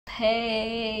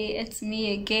Hey, it's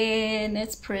me again.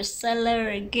 It's Priscilla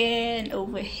again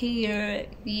over here,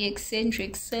 the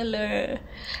eccentric seller.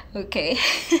 Okay.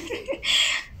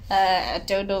 I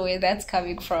don't know where that's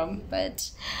coming from, but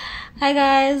hi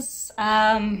guys.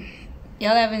 Y'all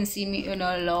haven't seen me in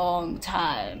a long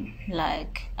time.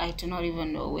 Like, I do not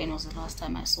even know when was the last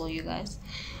time I saw you guys.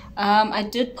 I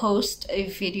did post a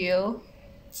video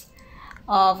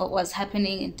of what was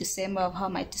happening in December, of how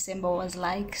my December was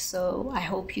like, so I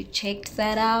hope you checked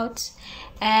that out,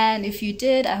 and if you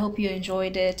did, I hope you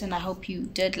enjoyed it, and I hope you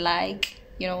did like,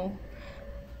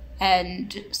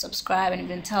 and subscribe, and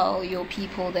even tell your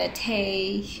people that,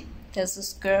 hey, there's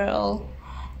this girl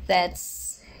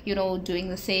that's doing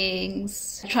the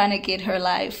things, trying to get her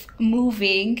life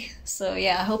moving. So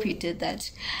yeah, I hope you did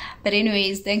that. But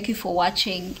anyways, thank you for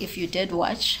watching. If you did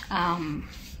watch,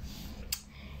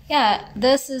 yeah,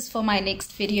 this is for my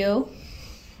next video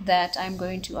that I'm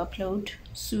going to upload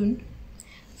soon,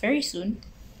 very soon.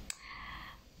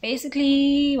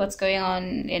 Basically, what's going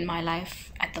on in my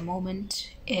life at the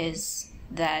moment is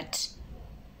that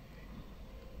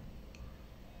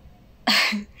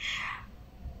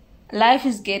life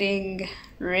is getting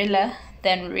realer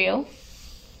than real.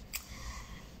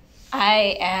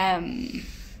 I am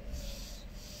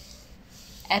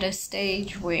at a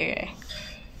stage where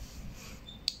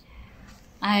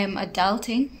I am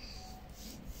adulting,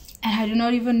 and I do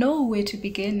not even know where to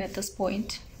begin at this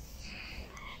point.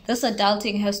 This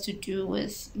adulting has to do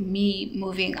with me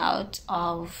moving out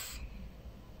of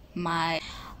my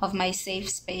safe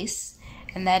space,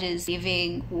 and that is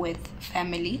living with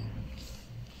family.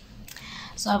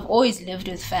 So I've always lived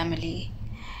with family,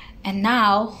 and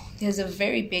now there's a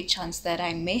very big chance that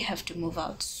I may have to move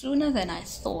out sooner than I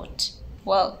thought.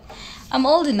 Well, I'm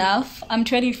old enough. I'm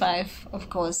 25, of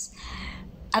course.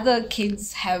 Other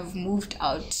kids have moved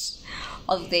out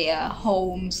of their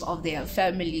homes, of their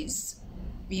families,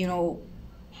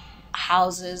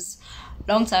 houses,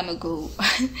 long time ago,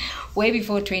 way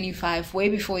before 25, way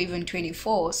before even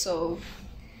 24. So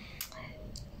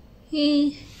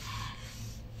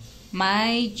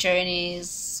my journey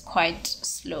is quite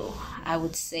slow, I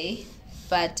would say,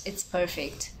 but it's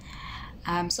perfect.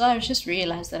 So I just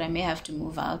realized that I may have to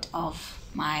move out of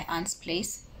my aunt's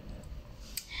place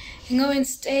and go and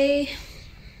stay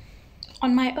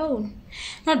on my own.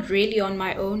 Not really on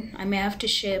my own. I may have to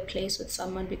share a place with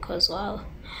someone because, well,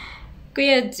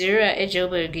 kuyadura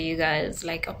eJoburg, you guys.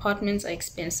 Like, apartments are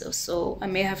expensive, so I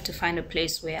may have to find a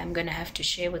place where I'm gonna have to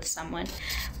share with someone.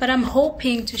 But I'm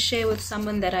hoping to share with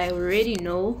someone that I already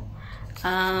know.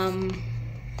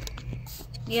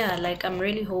 Yeah, like, I'm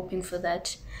really hoping for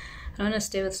that. I don't want to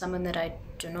stay with someone that I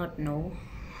do not know.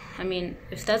 I mean,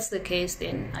 if that's the case,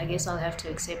 then I guess I'll have to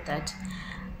accept that.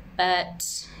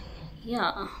 But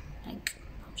yeah, like,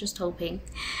 I'm just hoping.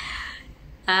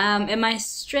 Am I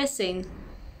stressing?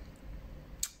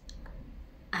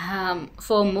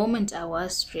 For a moment I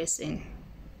was stressing,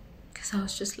 because I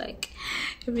was just like,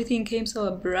 everything came so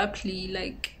abruptly.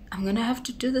 Like, I'm gonna have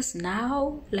to do this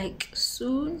now, like,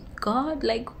 soon. God,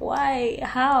 like, why?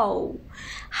 How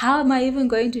am I even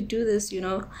going to do this?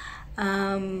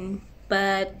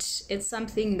 But it's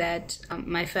something that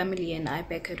my family and I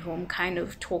back at home kind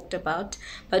of talked about,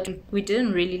 but we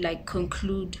didn't really like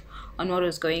conclude on what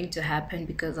was going to happen,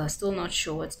 because I was still not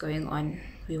sure what's going on.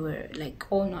 We were like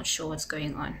all not sure what's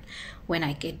going on when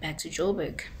I get back to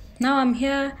Joburg. Now I'm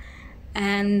here,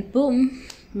 and boom,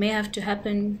 may have to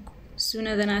happen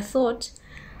sooner than I thought.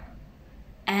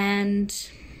 And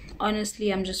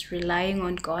honestly, I'm just relying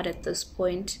on God at this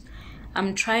point.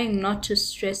 I'm trying not to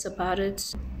stress about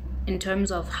it in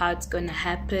terms of how it's gonna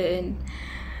happen,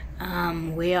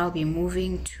 where I'll be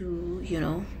moving to,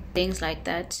 things like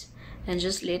that, and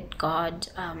just let God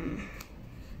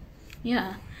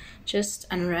just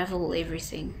unravel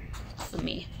everything for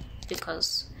me,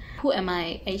 because who am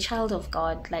I? A child of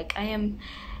God. Like, I am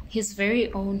his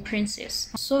very own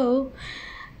princess, so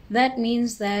that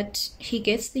means that he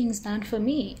gets things done for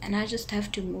me, and I just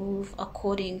have to move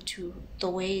according to the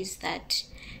ways that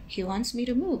he wants me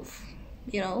to move,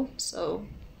 so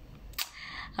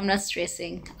I'm not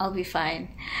stressing. I'll be fine.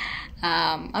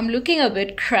 I'm looking a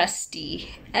bit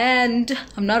crusty, and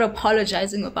I'm not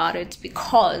apologizing about it,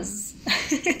 because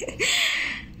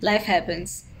life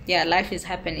happens. Yeah, life is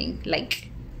happening.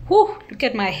 Like, whoo, look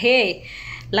at my hair.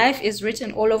 Life is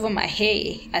written all over my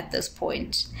hair at this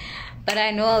point. But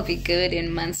I know I'll be good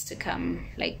in months to come.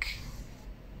 Like,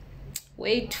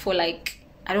 wait for, like,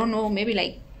 I don't know, maybe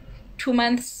like 2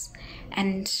 months,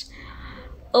 and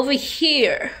over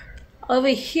here,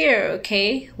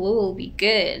 okay, we will be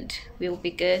good.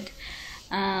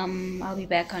 I'll be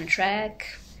back on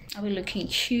track. I'll be looking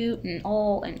cute and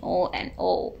all and all and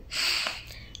all.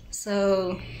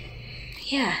 So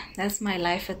yeah, that's my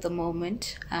life at the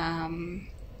moment.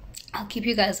 I'll keep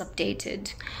you guys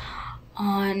updated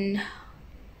on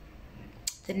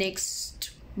the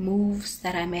next moves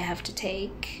that I may have to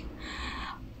take,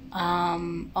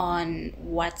 on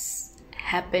what's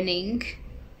happening.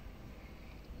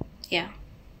 Yeah,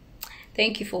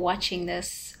 thank you for watching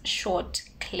this short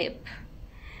clip.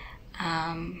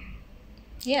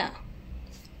 Yeah,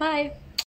 bye.